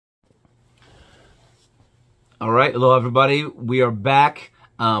All right, hello everybody. We are back,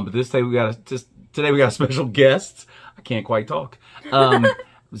 but this day today we got a special guest. I can't quite talk.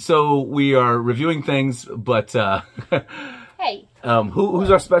 So we are reviewing things, but hey,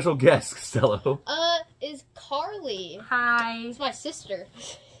 who's our special guest, Costello? Is Carly. Hi. It's my sister.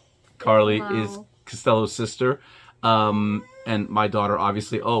 Carly Hello. is Costello's sister, and my daughter,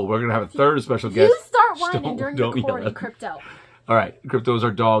 obviously. Oh, we're gonna have a third special guest. You start whining during don't yell recording, at- Crypto. All right, Crypto is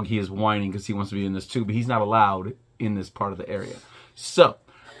our dog. He is whining because he wants to be in this too, but he's not allowed in this part of the area. So,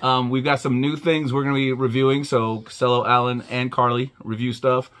 we've got some new things we're going to be reviewing. So, Costello, Alan, and Carly review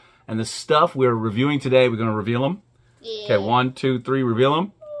stuff. And the stuff we're reviewing today, we're going to reveal them. Yeah. Okay, 1, 2, 3, reveal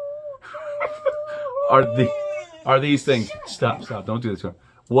them. Are these things? Stop! Don't do this to her.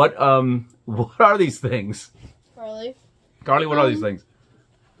 What are these things? Carly, what are these things?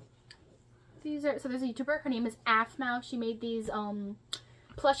 These are, so there's a YouTuber, her name is Memeow. She made these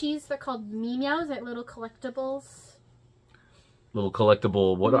plushies. They're called Memeows. They're little collectibles. Little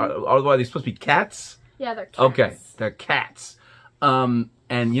collectible. What are they supposed to be? Cats? Yeah, they're cats. Okay, they're cats. And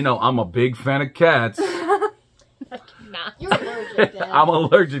you know, I'm a big fan of cats. Nah, you're allergic, Dad. I'm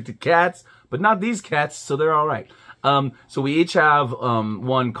allergic to cats, but not these cats, so they're all right. So we each have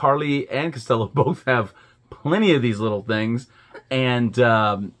one. Carly and Costello both have plenty of these little things, and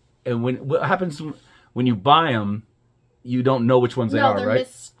what happens when you buy them, you don't know which ones they are, they're right?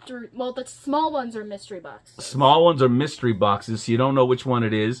 mystery. Well, the small ones are mystery boxes. Small ones are mystery boxes, so you don't know which one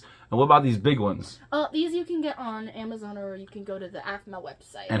it is. And what about these big ones? These you can get on Amazon, or you can go to the Memeow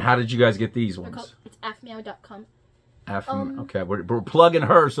website. And how did you guys get these They're ones? called, it's memeow.com. Okay, we're plugging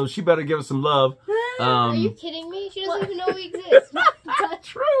her, so she better give us some love. Are you kidding me? She doesn't even know we exist. That's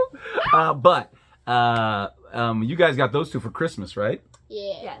true. But you guys got those two for Christmas, right?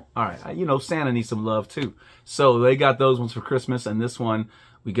 Yeah. All right. You know, Santa needs some love too. So they got those ones for Christmas, and this one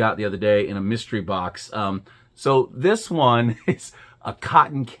we got the other day in a mystery box. So this one is a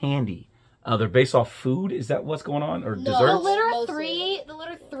cotton candy. They're based off food. Is that what's going on, or No. The desserts? letter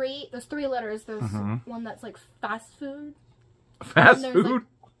three. There's 3 letters. There's one that's like fast food. Fast there's, food.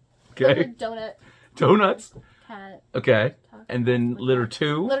 Letter Okay. donut. Donuts. Cat. Okay. And then letter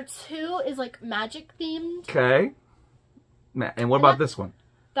 2. Letter 2 is like magic themed. Okay. And what about this one?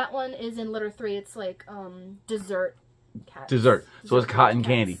 That one is in letter 3. It's like dessert cats. Dessert. So it's cotton cats.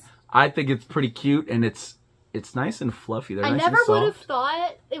 candy. I think it's pretty cute, and it's nice and fluffy. They're I nice never and would have soft.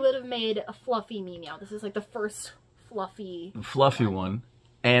 thought it would have made a fluffy Memeow. This is like the first fluffy one.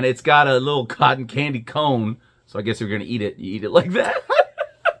 And it's got a little cotton candy cone. So I guess if you're gonna eat it, you eat it like that.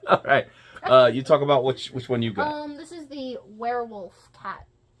 All right. You talk about which one you got. This is the werewolf cat.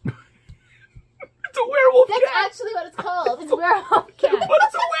 It's a werewolf That's cat. actually what it's called. It's a werewolf cat. What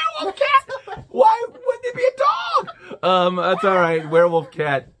is a werewolf cat? Why wouldn't it be a dog? That's all right. Werewolf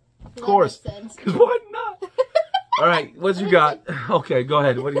cat. Of course. That makes sense. Because why not? All right. What you got? Okay, go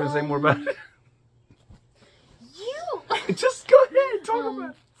ahead. What are you gonna say more about it? You. Just go ahead. Talk about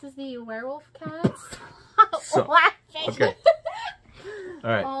it. This is the werewolf cat. So- Okay. All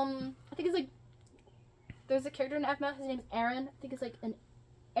right. I think it's like there's a character in Memeow. His name's Aaron. I think it's like an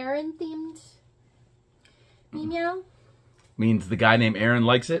Aaron themed Memeow. Means the guy named Aaron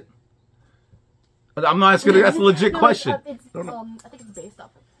likes it? I'm not asking. That's a legit No, question. I think it's based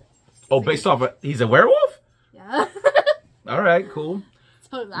off of. Oh, based off of he's a werewolf? Yeah. All right, cool.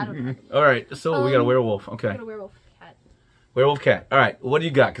 Suppose I don't know. All right, so we got a werewolf. I Okay, got a werewolf cat. werewolf cat. All right, what do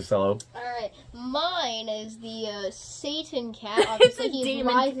you got, Costello? Alright, mine is the Satan cat. Obviously, a he's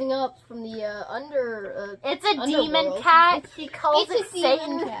demon. rising up from the It's a demon underworld. cat. He calls It's it a demon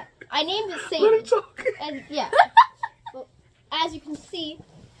Satan. cat. I named it Let him Satan. talk. And yeah. Well, as you can see,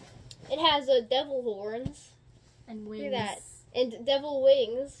 it has devil horns. And Look wings. at that. And devil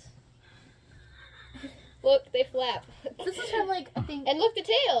wings. Look, they flap. This is from like I think And look, the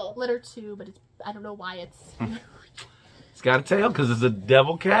tail. letter 2, but it's I don't know why it's It's got a tail because it's a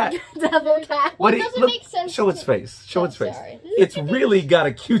devil cat. devil cat. What? It doesn't make sense Show to its me. face. Show Oh, its face. sorry. It's really got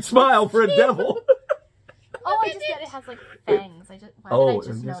a cute smile for a devil. Oh, I just said it has like fangs. Why did I just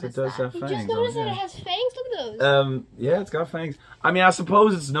yes, notice it does that? have You fangs. just noticed on that it, it has fangs? Look at those. yeah, it's got fangs. I mean, I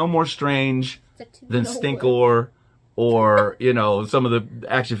suppose it's no more strange It's a than no Stinkor or, you know, some of the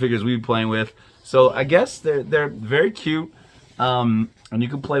action figures we've been playing with. So I guess they're very cute. And you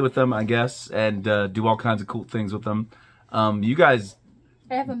can play with them, I guess, and do all kinds of cool things with them. You guys,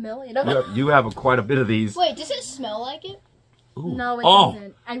 I have a million of them. you have quite a bit of these. Wait, does it smell like it? Ooh. No, it Oh,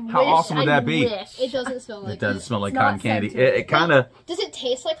 doesn't. I how wish, awesome would I that be? Wish. It doesn't smell like It doesn't smell like It's cotton not candy. scented. It kind of... Does it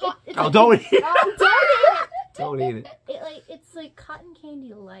taste like hot? It's Oh, like- don't eat it. Oh, don't eat it. Don't eat it. It's like cotton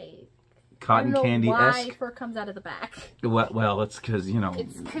candy light. cotton candy-esque. Why fur comes out of the back. Well, it's because, you know,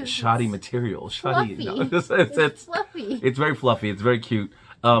 It's 'cause shoddy it's material. Shoddy. fluffy. No, It's fluffy. it's very fluffy. It's very cute.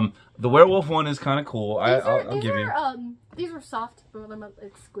 The werewolf one is kind of cool. I'll give you. These are soft, but they're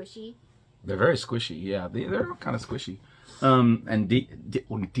like squishy. They're very squishy. Yeah, they're kind of squishy. And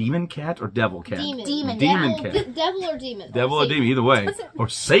demon cat or devil cat? Demon cat. Devil or demon? Devil or demon, either way. Or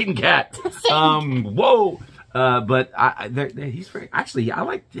Satan cat. Whoa. But he's very. Actually, I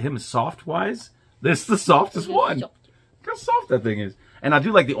like him soft wise. This is the softest one. Look how soft that thing is. And I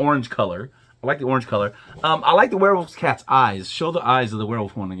do like the orange color. I like the orange color. I like the werewolf cat's eyes. Show the eyes of the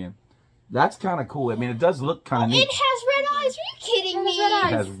werewolf one again. That's kind of cool. I mean, it does look kind of neat. It has red eyes. Are you kidding me?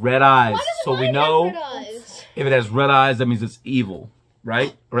 It has red eyes. So we know red eyes? if it has red eyes, that means it's evil,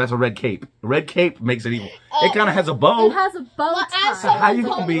 right? Or that's a red cape. A red cape makes it evil. It kind of has a bow. It has a bow tie. So How you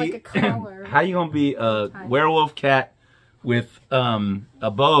gonna be? Like a collar. How you gonna be a werewolf cat with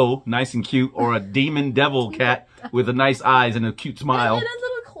a bow, nice and cute, or a demon devil cat with a nice eyes and a cute smile? And it has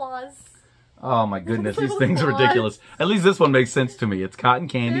little claws. Oh my goodness, these things are ridiculous. At least this one makes sense to me. It's cotton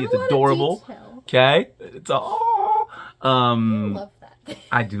candy. It's adorable. Okay, it's all. I love that.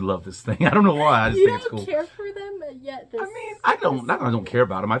 I do love this thing. I don't know why. I just think it's cool. You don't care for them yet. I mean, I don't care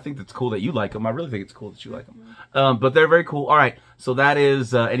about them. I think it's cool that you like them. I really think it's cool that you like them. But they're very cool. All right, so that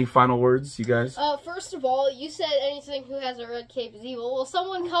is any final words, you guys? First of all, you said anything who has a red cape is evil. Well,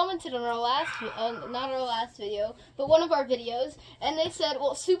 someone commented on our last, not our last video, but one of our videos, and they said,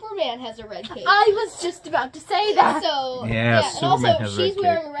 well, Superman has a red cape. I was just about to say that. So yeah, and Superman also has a red she's cape.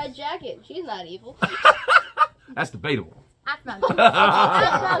 wearing a red jacket. She's not evil. That's debatable. Afmouth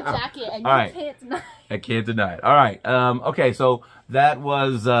jacket, and All right. you can't deny. I can't deny it. All right. Okay, so that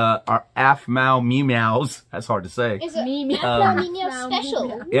was our Memeow Memeows. That's hard to say. It's a Memeow Memeow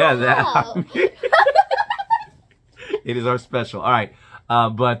special. Yeah, Wow. that. It is our special. All right.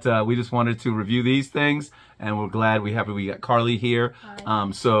 But we just wanted to review these things, and we're glad we got Carly here.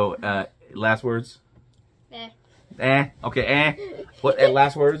 So last words? Okay, What,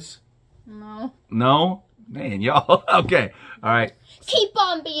 last words? No. No? Man, y'all. Okay. All right. Keep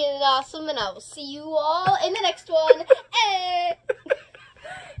on being awesome, and I will see you all in the next one.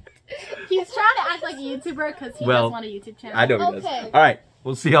 He's trying to act like a YouTuber because he does want a YouTube channel. I know he does. Okay. All right.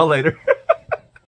 We'll see y'all later.